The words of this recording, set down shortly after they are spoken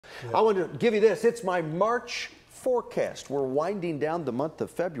I want to give you this. It's my March forecast. We're winding down the month of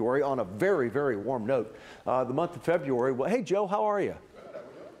February on a very, very warm note. The month of February. Well, hey, Joe, how are you? Good.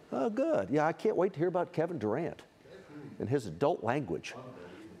 Oh, good. Yeah, I can't wait to hear about Kevin Durant and his adult language.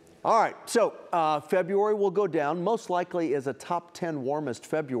 All right, so February will go down, most likely as a top 10 warmest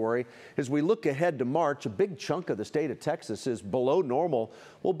February. As we look ahead to March, a big chunk of the state of Texas is below normal.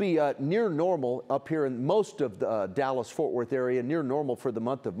 We'll be near normal up here in most of the Dallas-Fort Worth area, near normal for the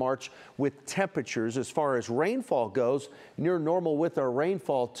month of March, with temperatures as far as rainfall goes, near normal with our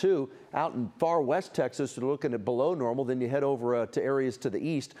rainfall too. Out in far west Texas, we're looking at below normal. Then you head over to areas to the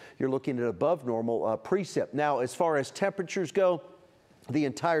east, you're looking at above normal precip. Now, as far as temperatures go, the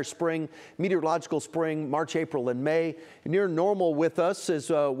entire spring, meteorological spring, March, April, and May, near normal with us as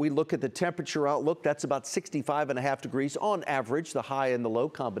we look at the temperature outlook. That's about 65.5 degrees on average, the high and the low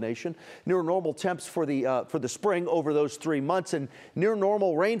combination. Near normal temps for the spring over those 3 months, and near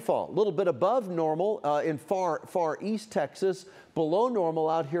normal rainfall. A little bit above normal in far east Texas, below normal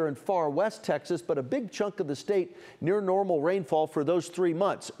out here in far west Texas, but a big chunk of the state near normal rainfall for those 3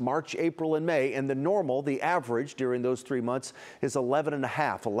 months, March, April, and May. And the normal, the average during those 3 months is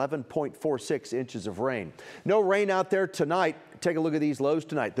 11.46 inches of rain. No rain out there tonight. Take a look at these lows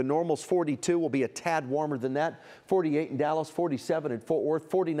tonight. The normal's 42, will be a tad warmer than that. 48 in Dallas, 47 in Fort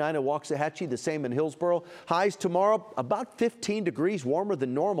Worth, 49 in Waxahachie, the same in Hillsboro. Highs tomorrow, about 15 degrees warmer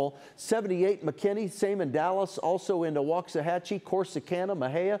than normal. 78 in McKinney, same in Dallas, also in Waxahachie, Corsicana,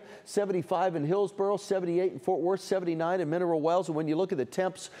 Mahia. 75 in Hillsboro, 78 in Fort Worth, 79 in Mineral Wells. And when you look at the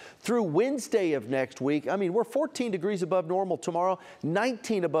temps through Wednesday of next week, I mean, we're 14 degrees above normal tomorrow,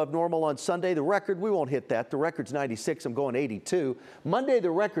 19 above normal on Sunday. The record, we won't hit that. The record's 96. I'm going 82. Monday, the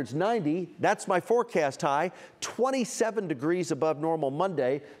record's 90. That's my forecast high. 27 degrees above normal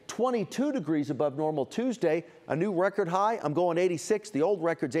Monday, 22 degrees above normal Tuesday. A new record high, I'm going 86. The old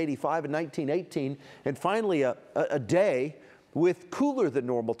record's 85 in 1918. And finally, a day with cooler than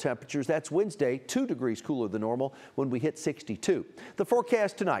normal temperatures. That's Wednesday, 2 degrees cooler than normal when we hit 62. The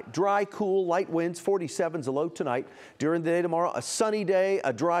forecast tonight, dry, cool, light winds, 47's a low tonight. During the day tomorrow, a sunny day,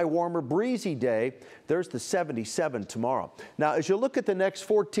 a dry, warmer, breezy day. There's the 77 tomorrow. Now, as you look at the next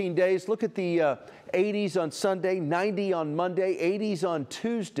 14 days, look at the 80s on Sunday, 90 on Monday, 80s on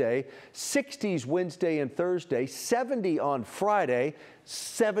Tuesday, 60s Wednesday and Thursday, 70 on Friday,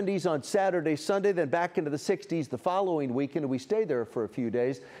 70s on Saturday, Sunday, then back into the 60s the following weekend, and we stay there for a few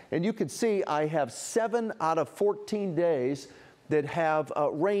days. And you can see I have 7 out of 14 days that have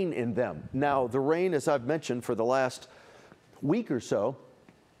rain in them. Now, the rain, as I've mentioned for the last week or so,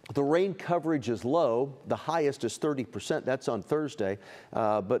 the rain coverage is low. The highest is 30%. That's on Thursday.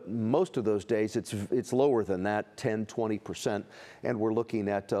 But most of those days, it's lower than that, 10, 20%. And we're looking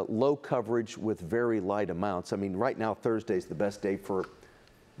at low coverage with very light amounts. I mean, right now, Thursday's the best day for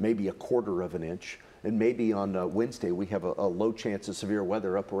maybe a quarter of an inch. And maybe on Wednesday, we have a low chance of severe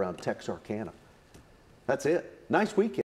weather up around Texarkana. That's it. Nice weekend.